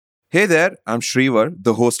Hey there, I'm Shrivar,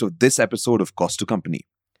 the host of this episode of Cost to Company.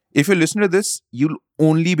 If you listen to this, you'll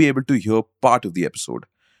only be able to hear part of the episode.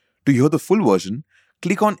 To hear the full version,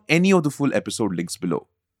 click on any of the full episode links below.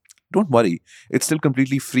 Don't worry, it's still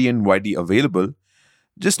completely free and widely available,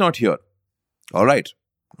 just not here. All right,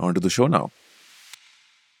 on to the show now.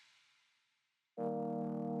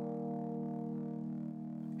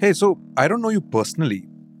 Hey, so I don't know you personally,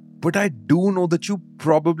 but I do know that you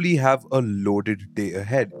probably have a loaded day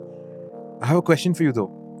ahead. I have a question for you though.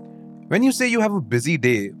 When you say you have a busy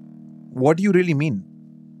day, what do you really mean?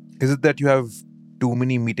 Is it that you have too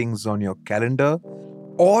many meetings on your calendar?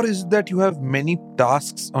 Or is it that you have many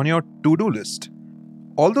tasks on your to do list?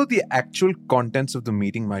 Although the actual contents of the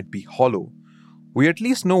meeting might be hollow, we at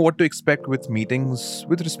least know what to expect with meetings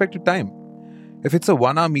with respect to time. If it's a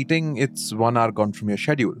 1 hour meeting, it's 1 hour gone from your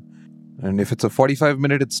schedule. And if it's a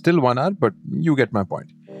 45-minute, it's still 1 hour, but you get my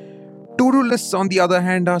point. To do lists, on the other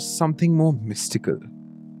hand, are something more mystical.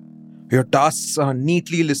 Your tasks are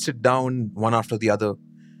neatly listed down one after the other.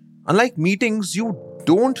 Unlike meetings, you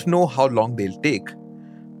don't know how long they'll take,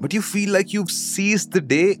 but you feel like you've seized the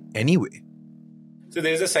day anyway. So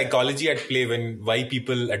there's a psychology at play when why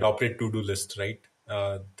people adopted to-do list, right?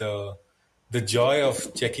 The joy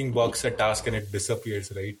of checking box a task and it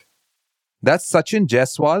disappears, right? That's Sachin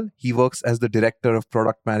Jaiswal. He works as the director of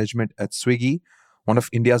product management at Swiggy, one of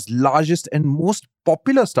India's largest and most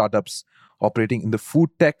popular startups operating in the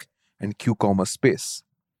food tech and Q-commerce space.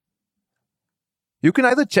 You can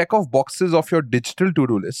either check off boxes of your digital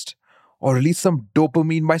to-do list or release some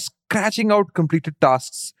dopamine by scratching out completed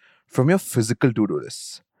tasks from your physical to-do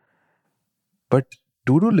lists. But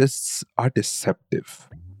to-do lists are deceptive.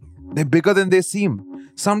 They're bigger than they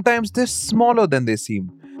seem. Sometimes they're smaller than they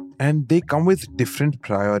seem. And they come with different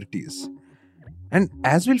priorities. And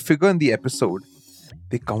as we'll figure in the episode,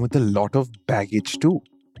 they come with a lot of baggage too.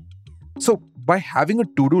 So, by having a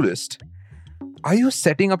to do list, are you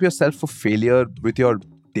setting up yourself for failure with your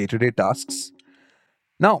day to day tasks?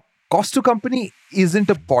 Now, Cost to Company isn't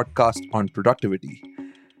a podcast on productivity,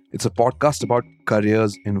 it's a podcast about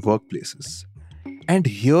careers in workplaces. And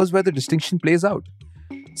here's where the distinction plays out.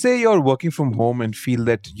 Say you're working from home and feel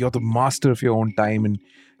that you're the master of your own time and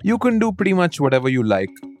you can do pretty much whatever you like,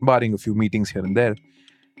 barring a few meetings here and there.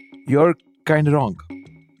 You're kind of wrong.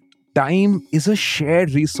 Time is a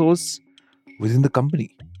shared resource within the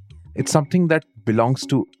company. It's something that belongs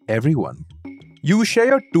to everyone. You share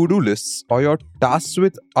your to-do lists or your tasks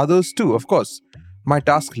with others too, of course. My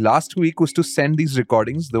task last week was to send these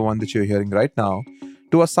recordings, the one that you're hearing right now,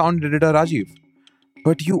 to our sound editor Rajiv.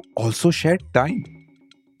 But you also shared time.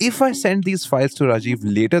 If I send these files to Rajiv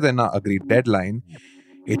later than our agreed deadline,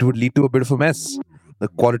 it would lead to a bit of a mess. The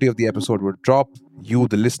quality of the episode would drop, you,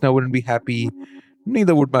 the listener, wouldn't be happy,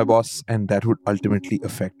 neither would my boss, and that would ultimately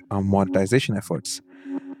affect our monetization efforts.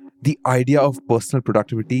 The idea of personal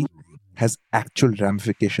productivity has actual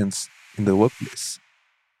ramifications in the workplace.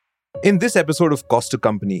 In this episode of Cost to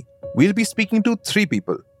Company, we'll be speaking to three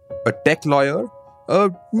people: a tech lawyer,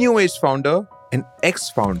 a new age founder, an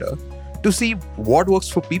ex-founder, to see what works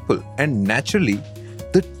for people and naturally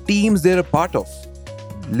the teams they're a part of,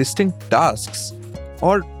 listing tasks,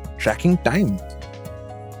 or tracking time.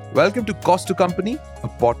 Welcome to Cost to Company, a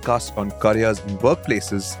podcast on careers in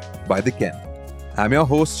workplaces by The Ken. I'm your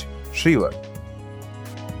host, Shrivar.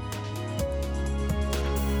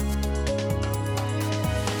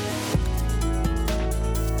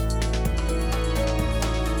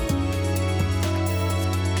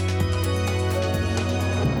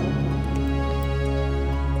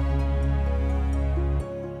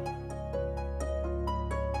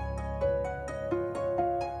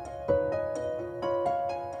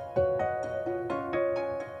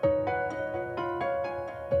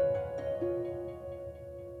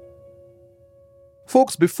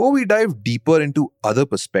 Folks, before we dive deeper into other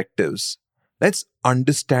perspectives, let's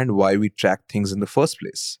understand why we track things in the first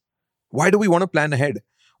place. Why do we want to plan ahead?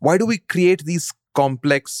 Why do we create these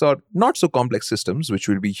complex or not so complex systems, which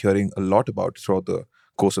we'll be hearing a lot about throughout the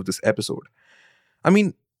course of this episode? I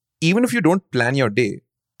mean, even if you don't plan your day,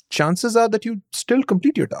 chances are that you still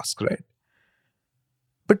complete your task, right?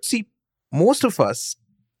 But see, most of us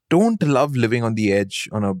don't love living on the edge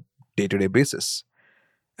on a day-to-day basis.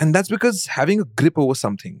 And that's because having a grip over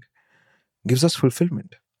something gives us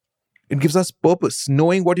fulfillment. It gives us purpose.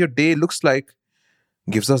 Knowing what your day looks like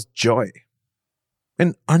gives us joy.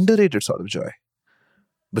 An underrated sort of joy.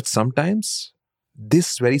 But sometimes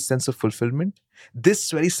this very sense of fulfillment, this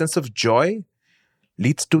very sense of joy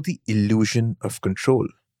leads to the illusion of control.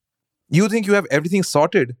 You think you have everything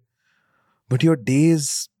sorted, but your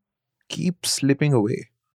days keep slipping away.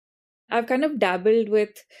 I've kind of dabbled with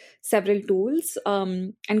several tools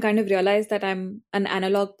and kind of realized that I'm an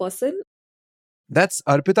analog person. That's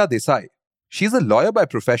Arpita Desai. She's a lawyer by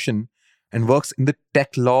profession and works in the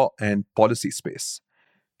tech law and policy space.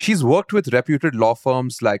 She's worked with reputed law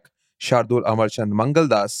firms like Shardul Amarchand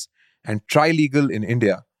Mangaldas and Trilegal in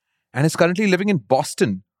India, and is currently living in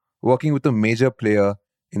Boston, working with a major player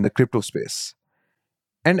in the crypto space.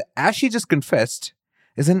 And as she just confessed,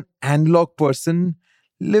 is an analog person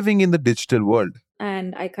living in the digital world.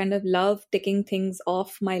 And I kind of love ticking things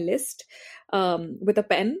off my list with a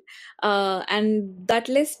pen. And that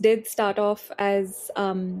list did start off as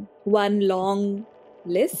one long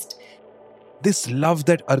list. This love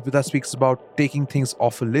that Arpita speaks about, taking things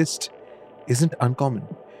off a list, isn't uncommon.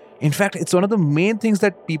 In fact, it's one of the main things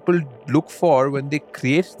that people look for when they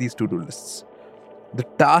create these to do lists. The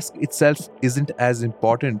task itself isn't as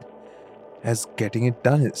important as getting it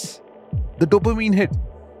done is. The dopamine hit.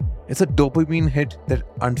 It's a dopamine hit that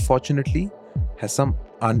unfortunately has some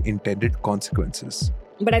unintended consequences.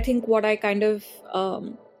 But I think what I kind of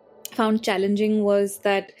found challenging was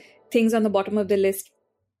that things on the bottom of the list,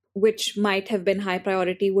 which might have been high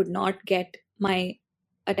priority, would not get my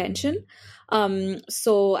attention.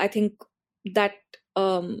 So I think that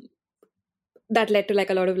that led to like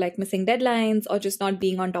a lot of like missing deadlines or just not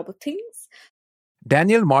being on top of things.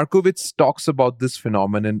 Daniel Markovits talks about this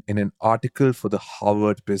phenomenon in an article for the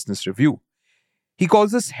Harvard Business Review. He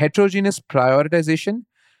calls this heterogeneous prioritization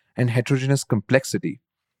and heterogeneous complexity,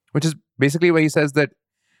 which is basically where he says that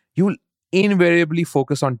you will invariably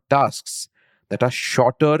focus on tasks that are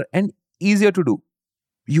shorter and easier to do.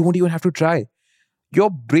 You won't even have to try.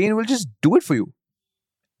 Your brain will just do it for you.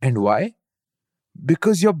 And why?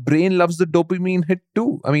 Because your brain loves the dopamine hit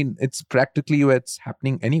too. I mean, it's practically where it's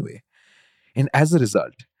happening anyway. And as a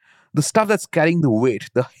result, the stuff that's carrying the weight,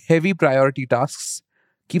 the heavy priority tasks,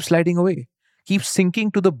 keep sliding away, keep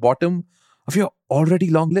sinking to the bottom of your already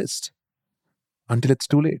long list until it's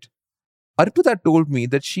too late. Arpita told me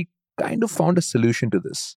that she kind of found a solution to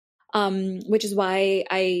this. Which is why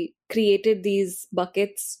I created these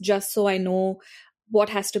buckets just so I know what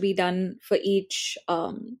has to be done for each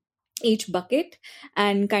bucket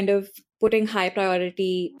and kind of putting high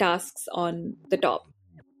priority tasks on the top.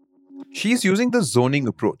 She's using the zoning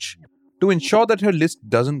approach. To ensure that her list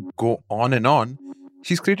doesn't go on and on,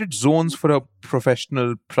 she's created zones for her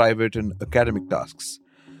professional, private, and academic tasks.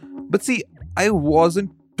 But see, I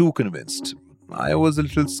wasn't too convinced. I was a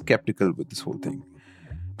little skeptical with this whole thing.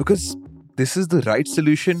 Because this is the right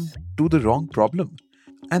solution to the wrong problem.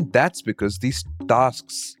 And that's because these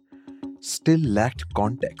tasks still lacked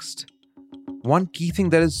context. One key thing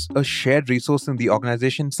that is a shared resource in the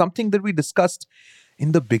organization, something that we discussed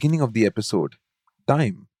in the beginning of the episode: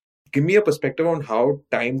 time. Give me a perspective on how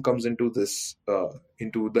time comes into this,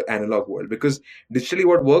 into the analog world. Because digitally,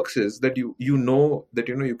 what works is that you know that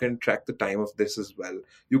you can track the time of this as well.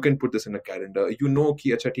 You can put this in a calendar. You know,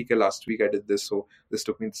 ki acha theek hai, last week I did this, so this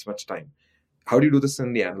took me this much time. How do you do this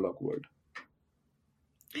in the analog world?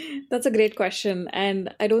 That's a great question,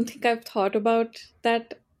 and I don't think I've thought about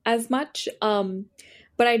that as much.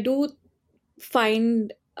 But I do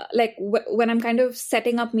find like when I'm kind of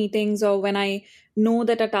setting up meetings or when I know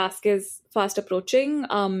that a task is fast approaching,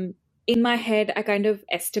 in my head I kind of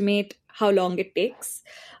estimate how long it takes.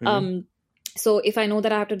 So if I know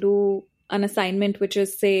that I have to do an assignment which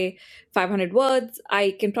is say 500 words,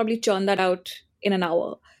 I can probably churn that out in an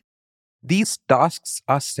hour. These tasks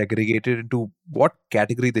are segregated into what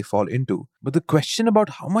category they fall into, but the question about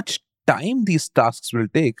how much time these tasks will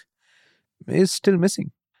take is still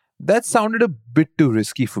missing. That sounded a bit too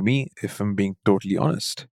risky for me, if I'm being totally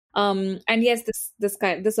honest. And yes,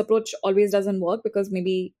 this approach always doesn't work because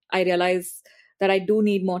maybe I realize that I do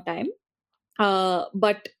need more time.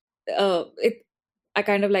 But I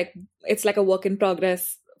kind of like, it's like a work in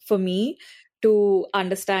progress for me to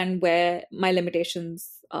understand where my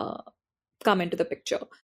limitations come into the picture.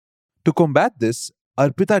 To combat this,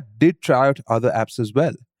 Arpita did try out other apps as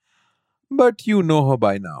well. But you know her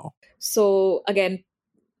by now. So again,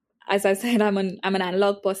 as I said, I'm an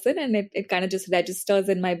analog person, and it kind of just registers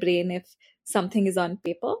in my brain if something is on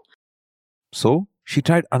paper. So she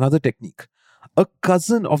tried another technique, a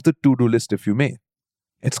cousin of the to-do list, if you may.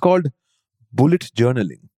 It's called bullet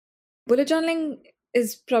journaling. Bullet journaling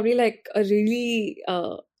is probably like a really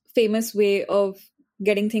famous way of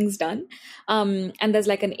getting things done. And there's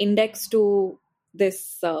like an index to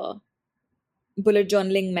this bullet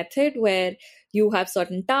journaling method where you have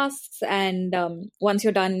certain tasks, and once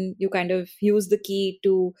you're done, you kind of use the key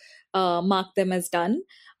to mark them as done.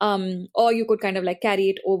 Or you could kind of like carry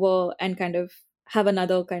it over and kind of have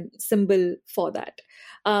another kind of symbol for that.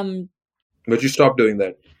 But you stopped doing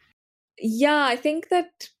that. Yeah, I think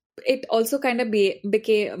that it also kind of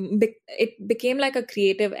it became like a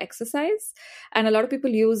creative exercise, and a lot of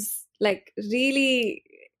people use like really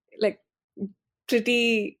like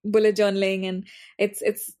pretty bullet journaling, and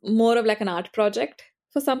it's more of like an art project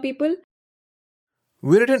for some people.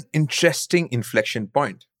 We're at an interesting inflection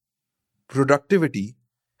point. Productivity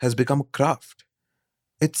has become a craft.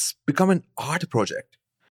 It's become an art project.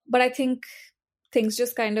 But I think things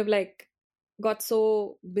just kind of like got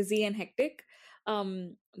so busy and hectic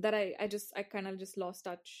that I kind of just lost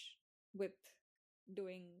touch with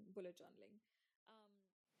doing bullet journaling.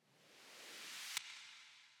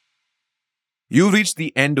 You reached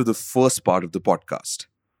the end of the first part of the podcast.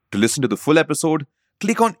 To listen to the full episode,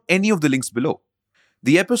 click on any of the links below.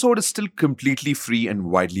 The episode is still completely free and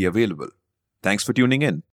widely available. Thanks for tuning in.